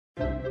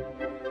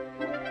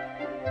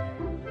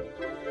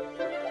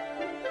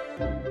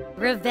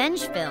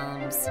Revenge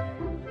films.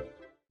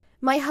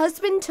 My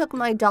husband took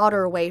my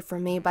daughter away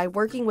from me by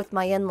working with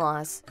my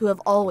in-laws, who have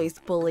always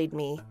bullied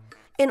me.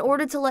 In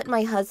order to let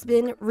my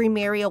husband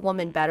remarry a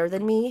woman better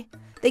than me,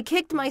 they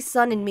kicked my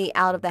son and me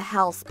out of the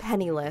house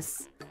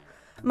penniless.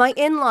 My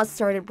in-laws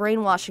started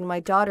brainwashing my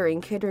daughter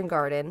in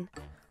kindergarten.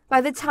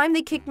 By the time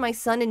they kicked my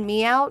son and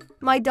me out,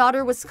 my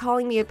daughter was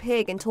calling me a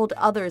pig and told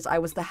others I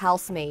was the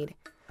housemaid.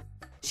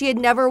 She had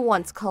never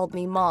once called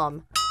me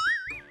mom.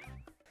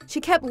 She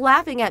kept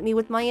laughing at me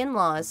with my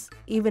in-laws,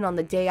 even on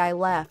the day I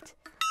left.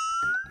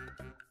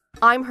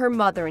 I'm her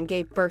mother and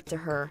gave birth to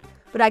her,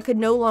 but I could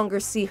no longer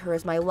see her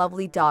as my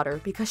lovely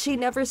daughter because she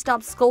never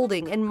stopped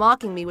scolding and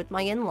mocking me with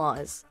my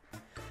in-laws.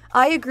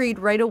 I agreed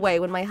right away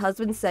when my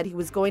husband said he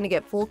was going to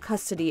get full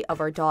custody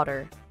of our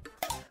daughter.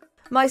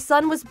 My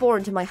son was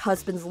born to my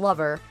husband's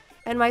lover,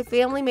 and my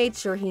family made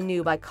sure he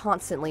knew by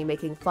constantly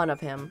making fun of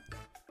him.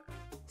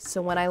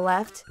 So when I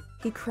left,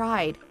 he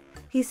cried.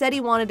 He said he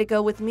wanted to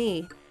go with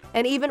me,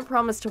 and even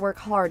promised to work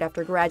hard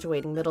after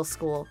graduating middle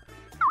school.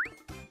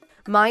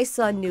 My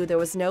son knew there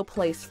was no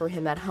place for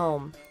him at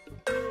home.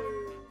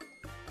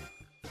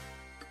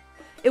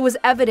 It was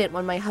evident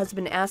when my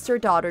husband asked our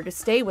daughter to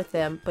stay with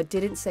them, but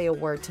didn't say a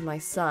word to my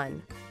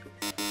son.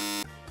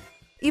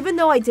 Even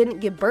though I didn't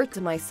give birth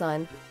to my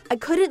son, I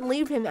couldn't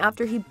leave him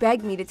after he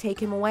begged me to take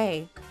him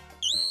away.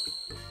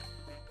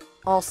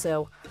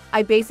 Also,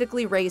 I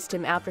basically raised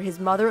him after his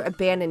mother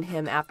abandoned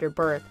him after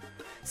birth,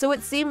 so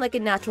it seemed like a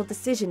natural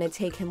decision to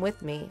take him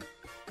with me.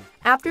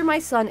 After my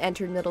son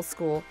entered middle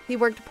school, he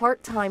worked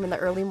part-time in the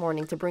early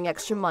morning to bring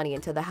extra money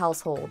into the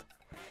household.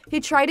 He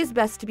tried his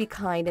best to be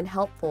kind and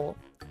helpful.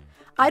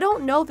 I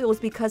don't know if it was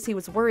because he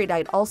was worried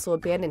I'd also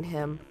abandon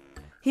him.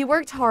 He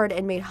worked hard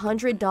and made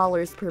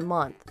 $100 per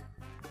month.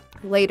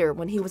 Later,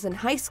 when he was in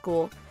high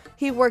school,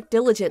 he worked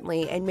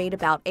diligently and made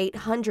about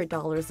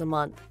 $800 a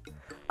month.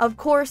 Of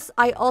course,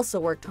 I also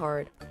worked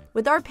hard.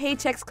 With our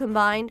paychecks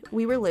combined,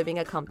 we were living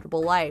a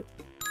comfortable life.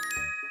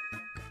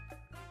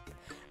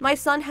 My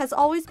son has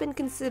always been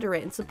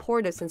considerate and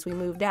supportive since we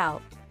moved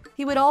out.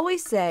 He would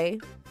always say,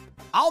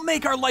 "I'll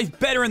make our life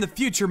better in the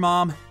future,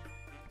 Mom,"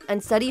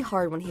 and study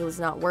hard when he was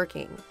not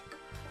working.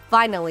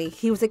 Finally,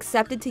 he was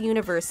accepted to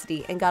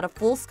university and got a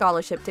full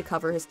scholarship to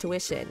cover his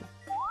tuition.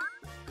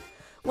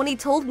 When he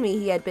told me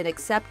he had been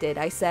accepted,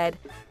 I said,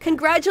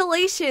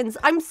 "Congratulations!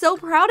 I'm so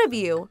proud of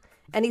you!"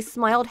 And he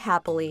smiled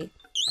happily.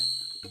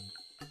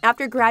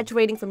 After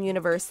graduating from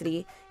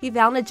university, he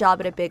found a job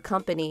at a big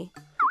company.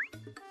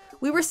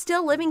 We were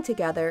still living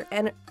together,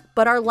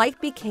 but our life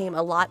became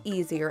a lot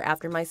easier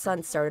after my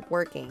son started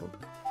working.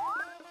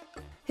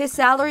 His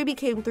salary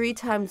became 3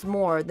 times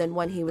more than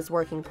when he was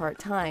working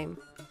part-time.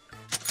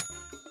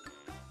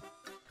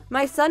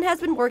 My son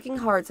has been working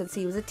hard since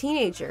he was a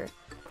teenager,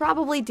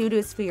 probably due to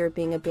his fear of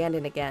being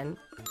abandoned again.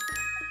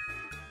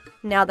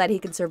 Now that he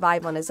can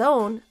survive on his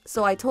own,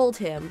 so I told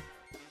him,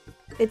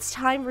 "It's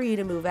time for you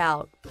to move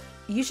out.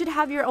 You should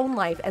have your own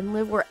life and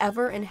live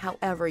wherever and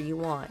however you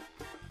want."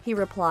 He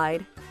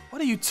replied,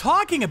 "What are you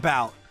talking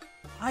about?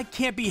 I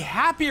can't be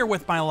happier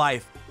with my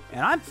life,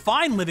 and I'm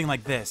fine living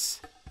like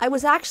this." I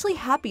was actually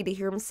happy to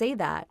hear him say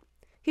that.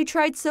 He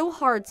tried so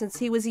hard since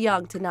he was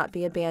young to not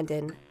be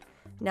abandoned.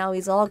 Now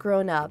he's all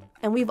grown up,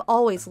 and we've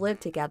always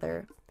lived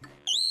together.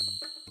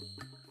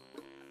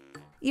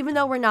 Even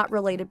though we're not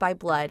related by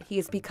blood, he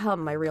has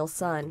become my real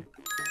son.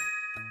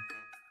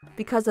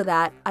 Because of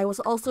that, I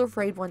was also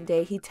afraid one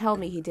day he'd tell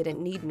me he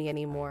didn't need me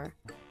anymore.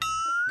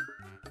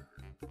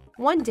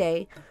 One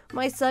day,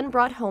 my son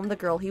brought home the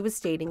girl he was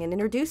dating and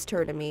introduced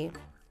her to me.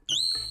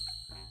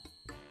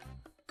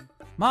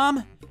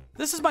 "Mom,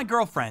 this is my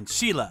girlfriend,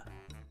 Sheila."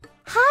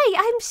 Hi,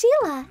 I'm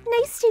Sheila.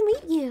 Nice to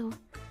meet you.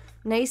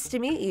 Nice to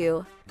meet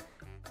you.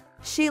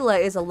 Sheila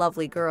is a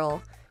lovely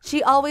girl.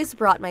 She always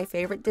brought my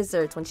favorite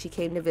desserts when she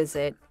came to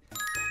visit.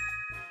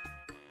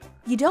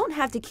 You don't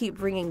have to keep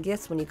bringing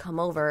gifts when you come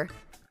over.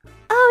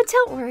 Oh,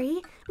 don't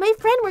worry. My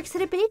friend works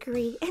at a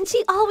bakery, and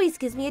she always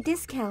gives me a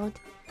discount.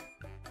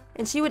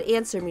 And she would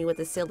answer me with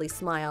a silly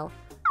smile.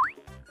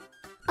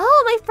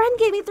 Oh, my friend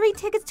gave me 3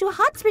 tickets to a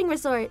hot spring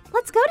resort.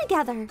 Let's go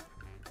together.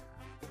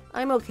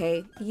 I'm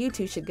okay. You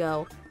two should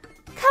go.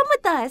 Come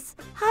with us.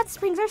 Hot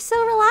springs are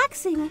so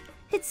relaxing.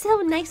 It's so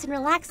nice and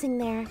relaxing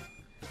there.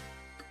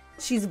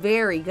 She's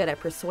very good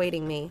at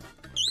persuading me.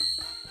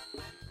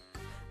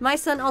 My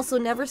son also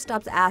never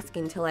stops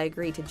asking till I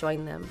agree to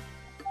join them.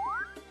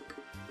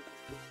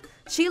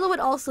 Sheila would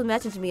also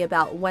message me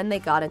about when they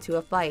got into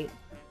a fight.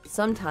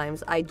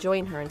 Sometimes I'd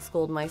join her and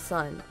scold my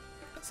son.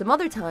 Some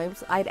other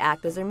times, I'd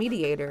act as her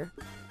mediator.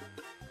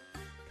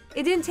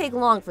 It didn't take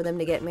long for them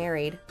to get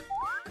married.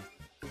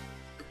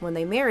 When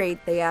they married,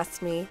 they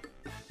asked me,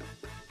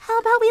 "How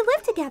about we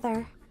live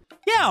together?"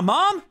 "Yeah,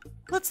 Mom,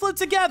 let's live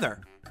together."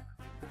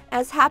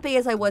 As happy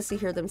as I was to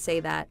hear them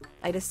say that,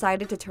 I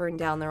decided to turn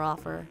down their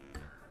offer.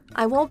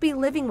 "I won't be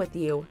living with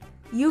you.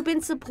 You've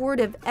been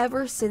supportive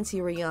ever since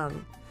you were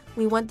young.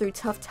 We went through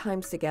tough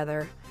times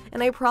together,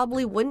 and I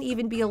probably wouldn't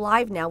even be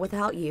alive now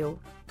without you.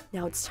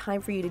 Now it's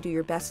time for you to do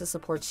your best to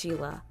support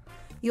Sheila.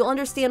 You'll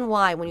understand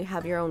why when you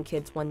have your own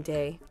kids one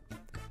day."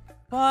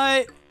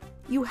 But...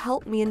 You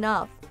helped me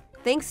enough.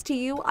 Thanks to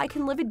you, I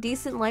can live a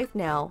decent life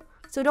now,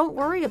 so don't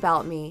worry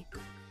about me.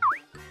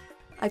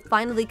 I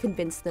finally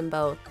convinced them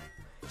both.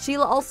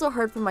 Sheila also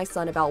heard from my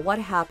son about what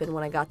happened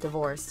when I got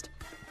divorced.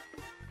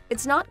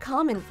 It's not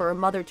common for a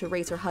mother to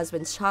raise her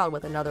husband's child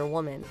with another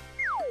woman.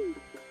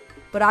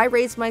 But I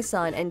raised my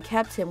son and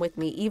kept him with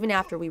me even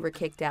after we were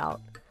kicked out.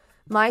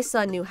 My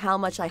son knew how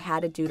much I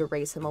had to do to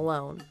raise him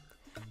alone.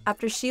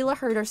 After Sheila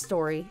heard our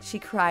story, she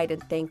cried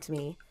and thanked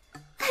me.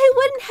 I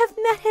wouldn't have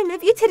met him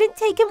if you didn't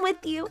take him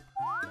with you.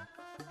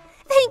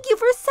 Thank you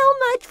for so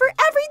much for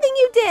everything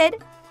you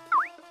did.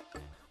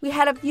 We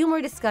had a few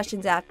more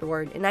discussions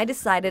afterward, and I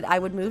decided I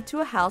would move to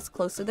a house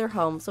close to their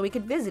home so we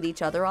could visit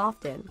each other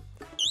often.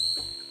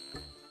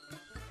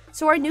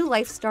 So our new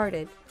life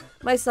started.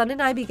 My son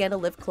and I began to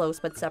live close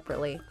but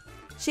separately.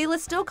 Sheila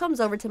still comes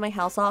over to my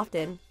house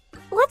often.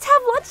 Let's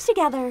have lunch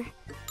together.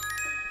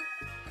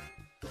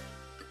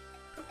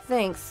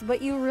 Thanks,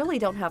 but you really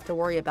don't have to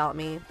worry about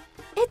me.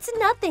 It's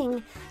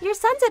nothing. Your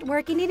son's at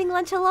work and eating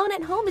lunch alone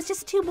at home is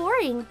just too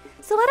boring.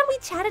 So why don't we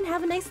chat and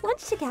have a nice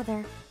lunch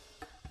together?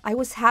 I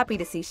was happy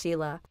to see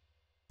Sheila,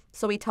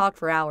 so we talked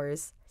for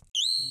hours.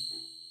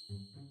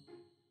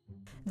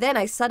 Then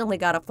I suddenly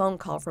got a phone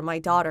call from my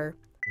daughter.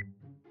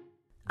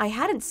 I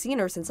hadn't seen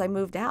her since I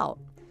moved out.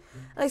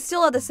 I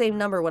still had the same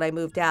number when I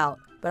moved out,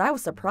 but I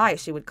was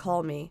surprised she would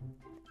call me.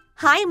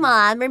 Hi,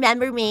 Mom.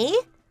 Remember me?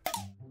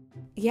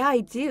 Yeah, I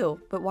do,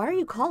 but why are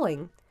you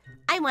calling?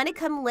 I want to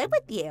come live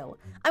with you.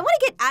 I want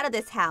to get out of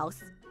this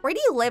house. Where do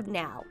you live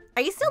now?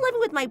 Are you still living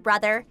with my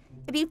brother?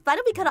 It'd be fun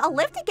if we could all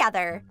live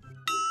together.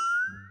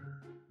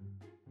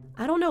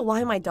 I don't know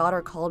why my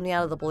daughter called me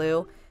out of the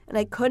blue, and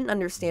I couldn't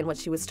understand what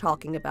she was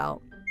talking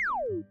about.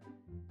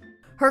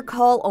 Her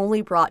call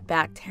only brought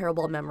back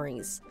terrible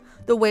memories.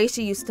 The way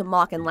she used to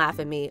mock and laugh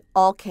at me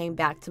all came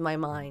back to my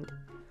mind.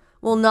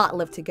 We'll not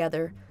live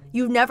together.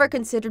 You've never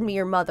considered me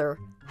your mother.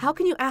 How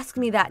can you ask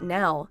me that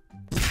now?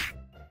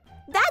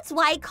 That's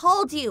why I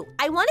called you.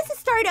 I wanted to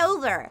start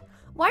over.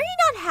 Why are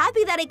you not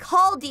happy that I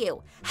called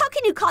you? How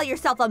can you call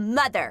yourself a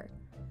mother?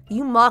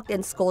 You mocked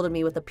and scolded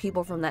me with the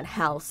people from that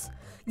house.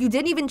 You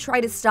didn't even try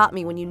to stop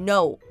me when you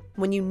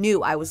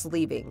knew I was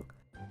leaving.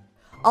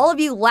 All of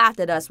you laughed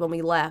at us when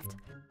we left.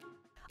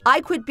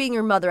 I quit being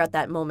your mother at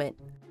that moment.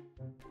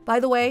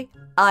 By the way,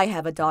 I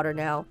have a daughter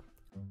now.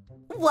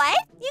 What?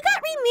 You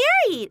got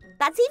remarried.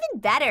 That's even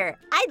better.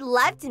 I'd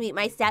love to meet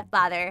my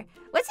stepfather.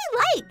 What's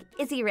he like?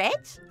 Is he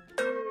rich?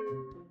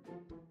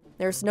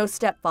 There's no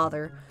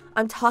stepfather.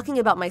 I'm talking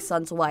about my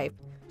son's wife.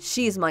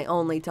 She's my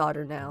only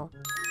daughter now.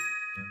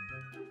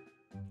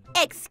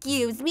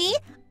 Excuse me?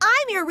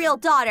 I'm your real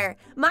daughter.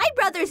 My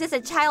brother's just a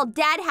child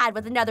Dad had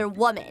with another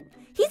woman.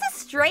 He's a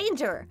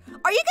stranger.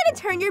 Are you gonna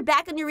turn your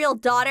back on your real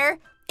daughter?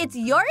 It's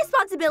your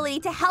responsibility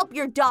to help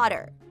your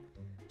daughter.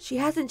 She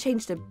hasn't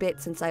changed a bit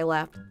since I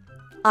left.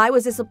 I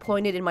was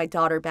disappointed in my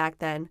daughter back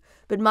then,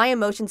 but my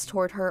emotions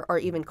toward her are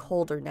even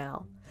colder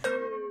now.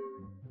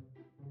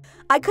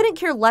 I couldn't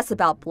care less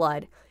about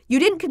blood. You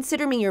didn't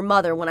consider me your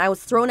mother when I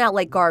was thrown out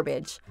like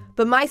garbage,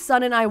 but my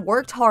son and I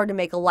worked hard to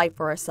make a life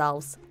for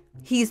ourselves.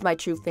 He's my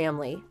true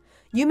family.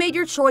 You made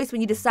your choice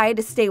when you decided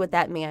to stay with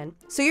that man,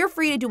 so you're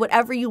free to do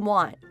whatever you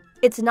want.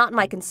 It's not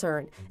my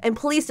concern, and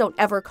please don't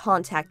ever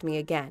contact me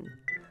again.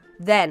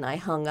 Then I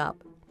hung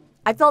up.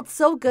 I felt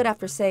so good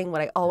after saying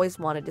what I always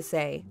wanted to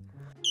say.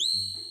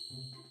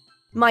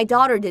 My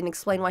daughter didn't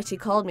explain why she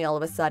called me all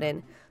of a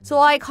sudden, so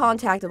I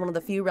contacted one of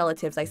the few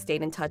relatives I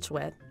stayed in touch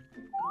with.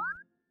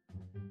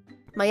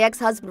 My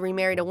ex-husband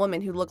remarried a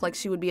woman who looked like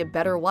she would be a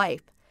better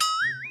wife.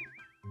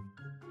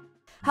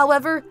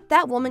 However,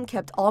 that woman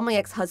kept all my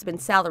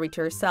ex-husband's salary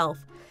to herself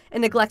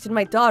and neglected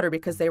my daughter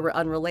because they were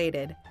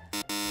unrelated.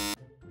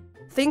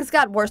 Things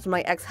got worse when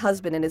my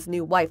ex-husband and his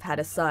new wife had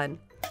a son.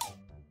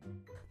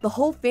 The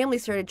whole family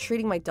started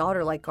treating my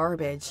daughter like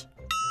garbage.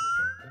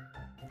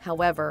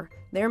 However,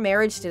 their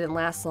marriage didn't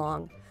last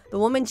long. The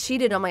woman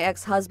cheated on my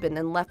ex-husband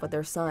and left with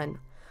their son.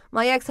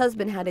 My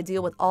ex-husband had to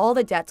deal with all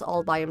the debts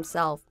all by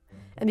himself,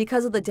 and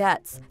because of the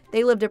debts,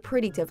 they lived a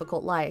pretty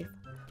difficult life.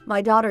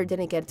 My daughter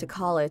didn't get to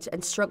college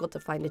and struggled to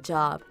find a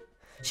job.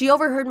 She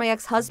overheard my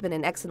ex-husband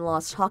and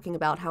ex-in-laws talking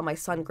about how my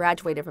son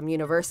graduated from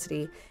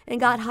university and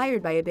got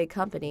hired by a big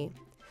company.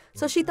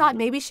 So she thought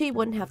maybe she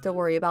wouldn't have to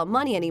worry about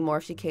money anymore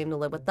if she came to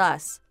live with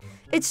us.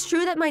 It's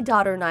true that my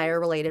daughter and I are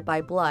related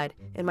by blood,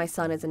 and my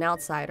son is an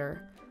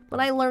outsider. But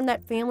I learned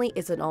that family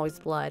isn't always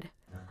blood.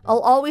 I'll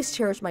always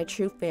cherish my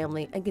true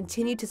family and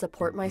continue to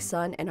support my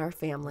son and our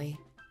family.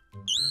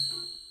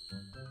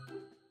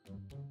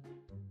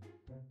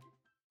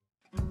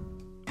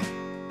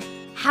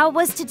 How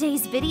was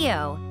today's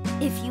video?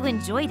 If you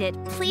enjoyed it,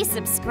 please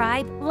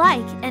subscribe,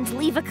 like, and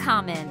leave a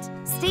comment.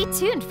 Stay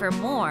tuned for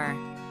more.